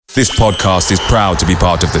This podcast is proud to be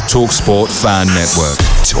part of the TalkSport Fan Network.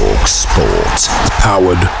 TalkSport.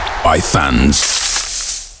 Powered by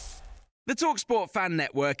fans. The TalkSport Fan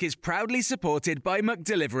Network is proudly supported by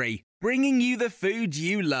McDelivery, bringing you the food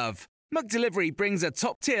you love. McDelivery brings a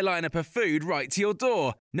top-tier lineup of food right to your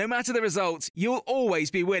door. No matter the result, you'll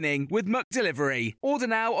always be winning with McDelivery. Order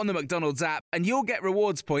now on the McDonald's app and you'll get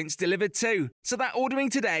rewards points delivered too. So that ordering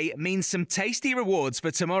today means some tasty rewards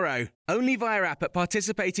for tomorrow. Only via app at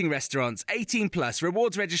participating restaurants. 18 plus.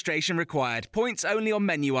 Rewards registration required. Points only on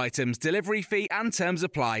menu items. Delivery fee and terms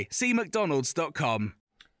apply. See mcdonalds.com.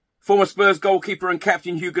 Former Spurs goalkeeper and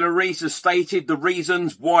captain Hugo Lloris has stated the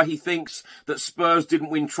reasons why he thinks that Spurs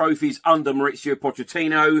didn't win trophies under Mauricio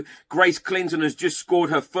Pochettino. Grace Clinton has just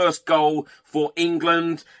scored her first goal for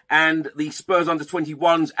England, and the Spurs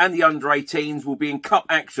under-21s and the under-18s will be in cup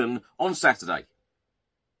action on Saturday.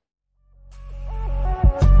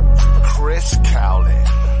 Chris Cowlin.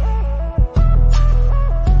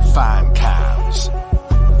 Fan cams.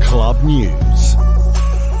 Club news.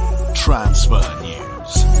 Transfer news.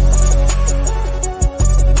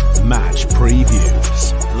 Match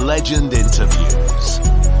previews, legend interviews,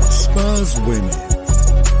 Spurs women,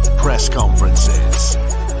 press conferences,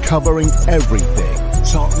 covering everything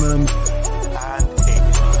Tottenham and England.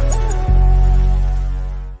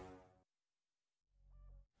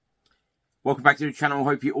 Welcome back to the channel.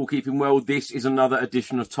 Hope you're all keeping well. This is another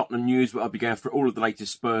edition of Tottenham News, where I'll be going through all of the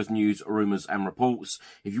latest Spurs news, rumours and reports.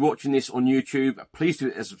 If you're watching this on YouTube, please do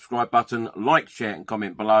hit the subscribe button, like, share and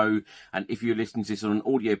comment below. And if you're listening to this on an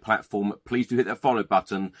audio platform, please do hit that follow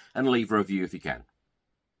button and leave a review if you can.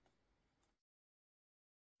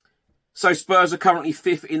 So Spurs are currently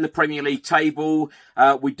 5th in the Premier League table.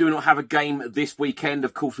 We do not have a game this weekend.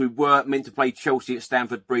 Of course, we were meant to play Chelsea at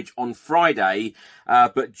Stamford Bridge on Friday,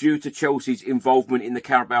 but due to Chelsea's involvement in the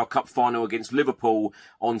Carabao Cup final against Liverpool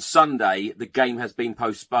on Sunday, the game has been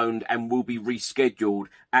postponed and will be rescheduled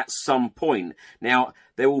at some point. Now,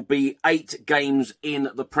 there will be 8 games in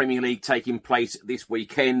the Premier League taking place this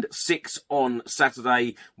weekend, 6 on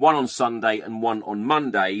Saturday, 1 on Sunday and 1 on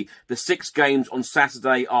Monday. The 6 games on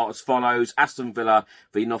Saturday are as follows: Aston Villa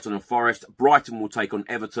v Nottingham Forest, Brighton will take on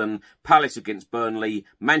Everton, Palace against Burnley,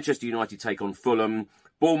 Manchester United take on Fulham,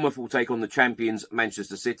 Bournemouth will take on the champions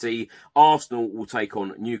Manchester City, Arsenal will take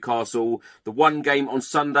on Newcastle. The one game on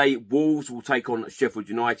Sunday, Wolves will take on Sheffield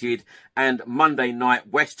United, and Monday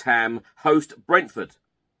night West Ham host Brentford.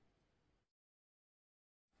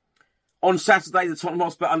 On Saturday, the Tottenham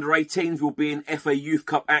Hotspur under-18s will be in FA Youth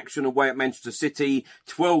Cup action away at Manchester City,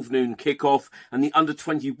 12 noon kickoff, and the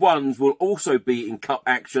under-21s will also be in cup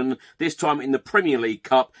action, this time in the Premier League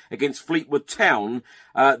Cup against Fleetwood Town.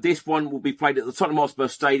 This one will be played at the Tottenham Hotspur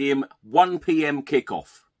Stadium, 1 p.m.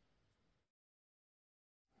 kickoff.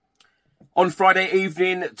 On Friday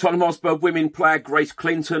evening, Tottenham Hotspur women player Grace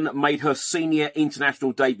Clinton made her senior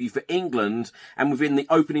international debut for England, and within the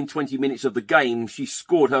opening 20 minutes of the game, she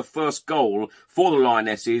scored her first goal for the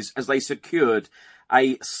Lionesses as they secured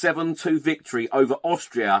a 7-2 victory over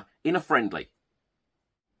Austria in a friendly.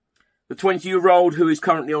 The 20-year-old, who is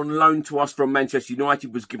currently on loan to us from Manchester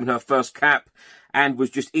United, was given her first cap and was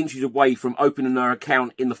just inches away from opening her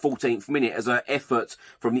account in the 14th minute as her effort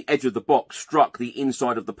from the edge of the box struck the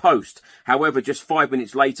inside of the post. However, just 5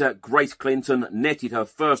 minutes later, Grace Clinton netted her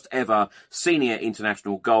first ever senior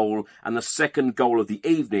international goal and the second goal of the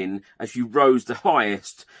evening as she rose the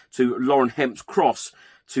highest to Lauren Hemp's cross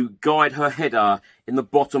to guide her header in the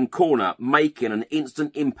bottom corner, making an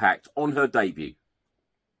instant impact on her debut.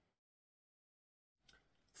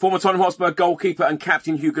 Former Tottenham Hotspur goalkeeper and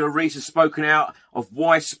captain Hugo Lloris has spoken out of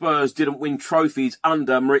why Spurs didn't win trophies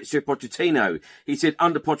under Mauricio Pochettino. He said,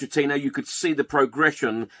 under Pochettino, you could see the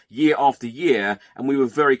progression year after year, and we were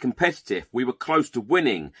very competitive. We were close to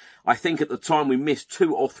winning. I think at the time we missed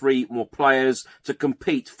 2 or 3 more players to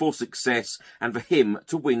compete for success and for him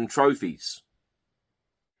to win trophies.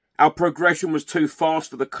 Our progression was too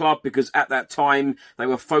fast for the club because at that time they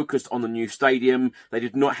were focused on the new stadium. They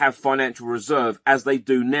did not have financial reserve as they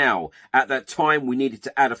do now. At that time we needed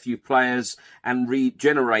to add a few players and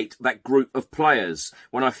regenerate that group of players.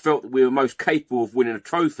 When I felt that we were most capable of winning a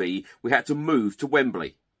trophy, we had to move to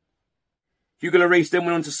Wembley. Hugo Lloris then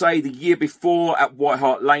went on to say the year before at White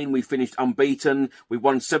Hart Lane we finished unbeaten. We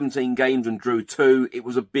won 17 games and drew 2. It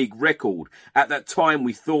was a big record. At that time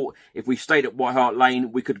we thought if we stayed at White Hart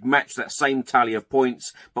Lane we could match that same tally of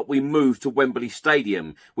points, but we moved to Wembley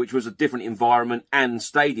Stadium, which was a different environment and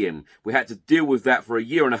stadium. We had to deal with that for a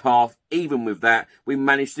year and a half. Even with that, we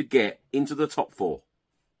managed to get into the top 4.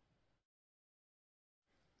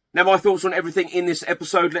 Now, my thoughts on everything in this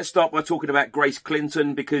episode. Let's start by talking about Grace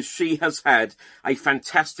Clinton, because she has had a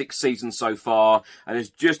fantastic season so far and has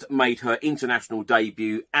just made her international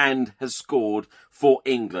debut and has scored for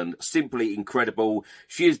England. Simply incredible.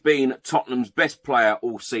 She has been Tottenham's best player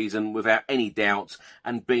all season without any doubt,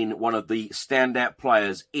 and been one of the standout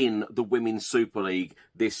players in the Women's Super League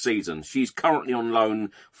this season. She's currently on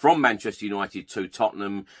loan from Manchester United to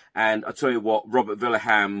Tottenham, and I tell you what, Robert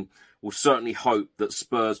Villaham will certainly hope that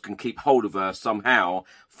Spurs can keep hold of her somehow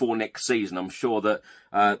for next season. I'm sure that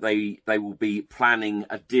they will be planning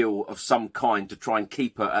a deal of some kind to try and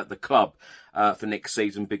keep her at the club for next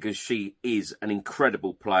season, because she is an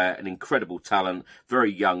incredible player, an incredible talent,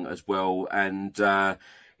 very young as well, and a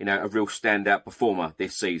real standout performer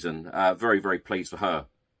this season. Very, very pleased for her.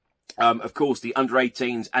 Of course, the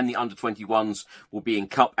under-18s and the under-21s will be in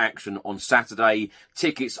cup action on Saturday.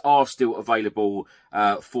 Tickets are still available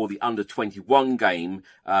for the under-21 game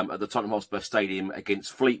at the Tottenham Hotspur Stadium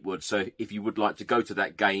against Fleetwood. So if you would like to go to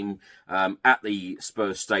that game at the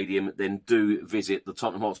Spurs Stadium, then do visit the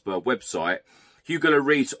Tottenham Hotspur website. Hugo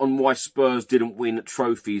Lloris on why Spurs didn't win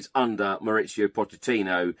trophies under Mauricio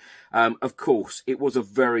Pochettino. Of course, it was a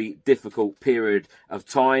very difficult period of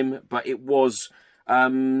time, but it was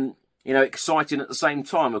exciting at the same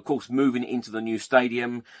time. Of course, moving into the new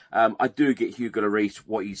stadium, I do get Hugo Lloris,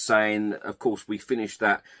 what he's saying. Of course, we finished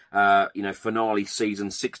that, finale season,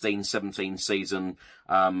 16-17 season,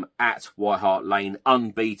 at White Hart Lane,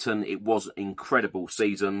 unbeaten. It was an incredible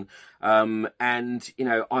season.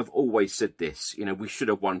 I've always said this, we should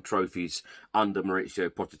have won trophies under Mauricio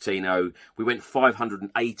Pochettino. We went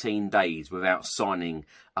 518 days without signing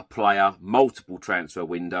a player, multiple transfer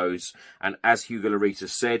windows. And as Hugo Lloris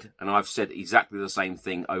has said, and I've said exactly the same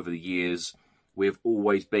thing over the years, we've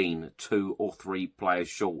always been 2 or 3 players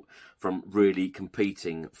short from really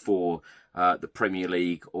competing for the Premier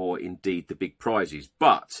League or indeed the big prizes.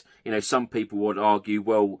 But, some people would argue,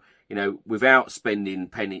 well, without spending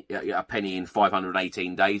a penny in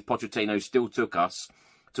 518 days, Pochettino still took us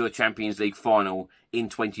to a Champions League final in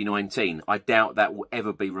 2019. I doubt that will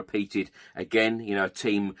ever be repeated again. A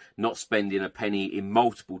team not spending a penny in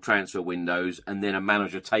multiple transfer windows and then a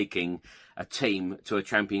manager taking a team to a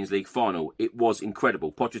Champions League final. It was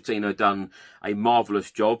incredible. Pochettino done a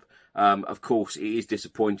marvellous job. Of course, it is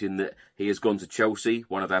disappointing that he has gone to Chelsea,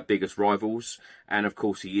 one of our biggest rivals. And of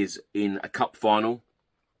course, he is in a cup final.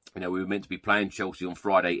 We were meant to be playing Chelsea on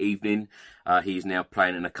Friday evening. He is now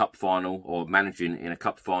playing in a cup final, or managing in a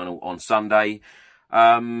cup final on Sunday.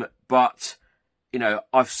 But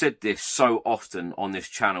I've said this so often on this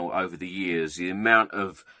channel over the years, the amount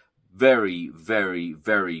of very, very,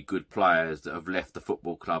 very good players that have left the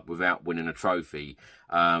football club without winning a trophy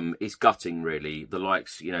is gutting, really. The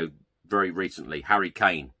likes, very recently, Harry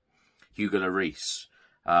Kane, Hugo Lloris,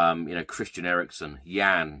 Christian Eriksen,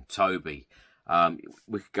 Jan, Toby.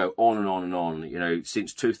 We could go on and on and on.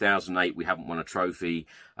 Since 2008, we haven't won a trophy.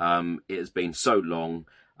 It has been so long.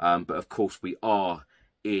 But of course, we are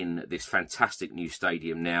in this fantastic new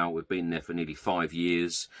stadium now. We've been there for nearly 5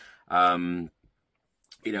 years.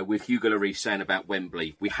 With Hugo Lloris saying about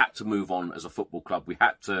Wembley, we had to move on as a football club. We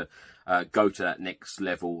had to go to that next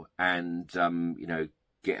level and,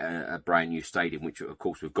 get a brand new stadium, which of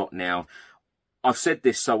course we've got now. I've said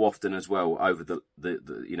this so often as well over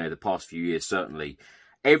the past few years, certainly.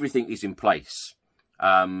 Everything is in place.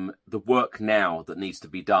 The work now that needs to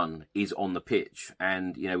be done is on the pitch.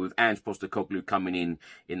 And, with Ange Postecoglou coming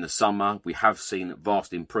in the summer, we have seen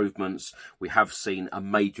vast improvements. We have seen a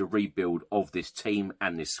major rebuild of this team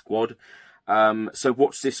and this squad. So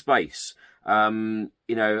watch this space. I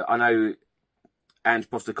know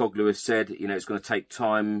Ange Postecoglou has said, it's going to take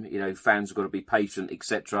time, fans have got to be patient,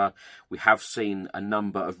 etc. We have seen a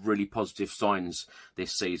number of really positive signs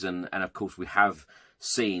this season. And of course, we have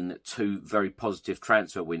seen 2 very positive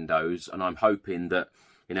transfer windows. And I'm hoping that,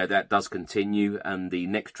 that does continue. And the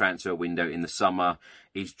next transfer window in the summer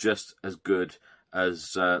is just as good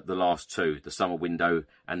as the last 2, the summer window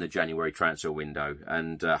and the January transfer window.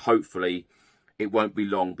 And hopefully it won't be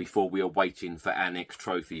long before we are waiting for our next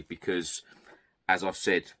trophy, because, as I've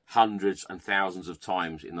said hundreds and thousands of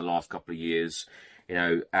times in the last couple of years,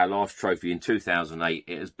 our last trophy in 2008,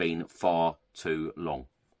 it has been far too long.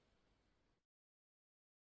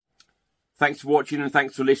 Thanks for watching and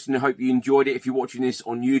thanks for listening. I hope you enjoyed it. If you're watching this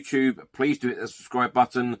on YouTube, please do hit the subscribe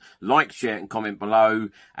button, like, share and comment below.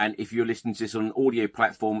 And if you're listening to this on an audio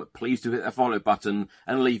platform, please do hit the follow button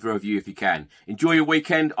and leave a review if you can. Enjoy your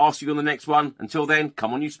weekend. I'll see you on the next one. Until then,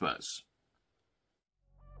 come on you Spurs.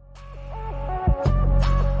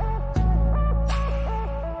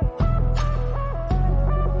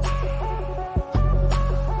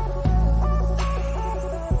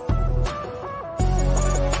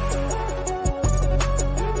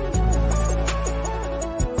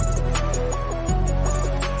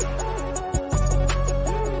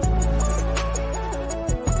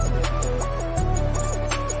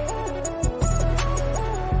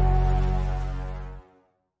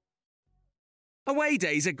 Away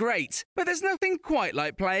days are great, but there's nothing quite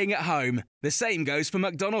like playing at home. The same goes for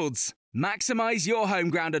McDonald's. Maximise your home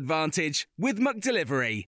ground advantage with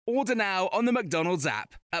McDelivery. Order now on the McDonald's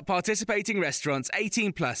app. At participating restaurants,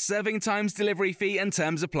 18 plus serving times, delivery fee and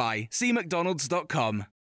terms apply. See mcdonalds.com.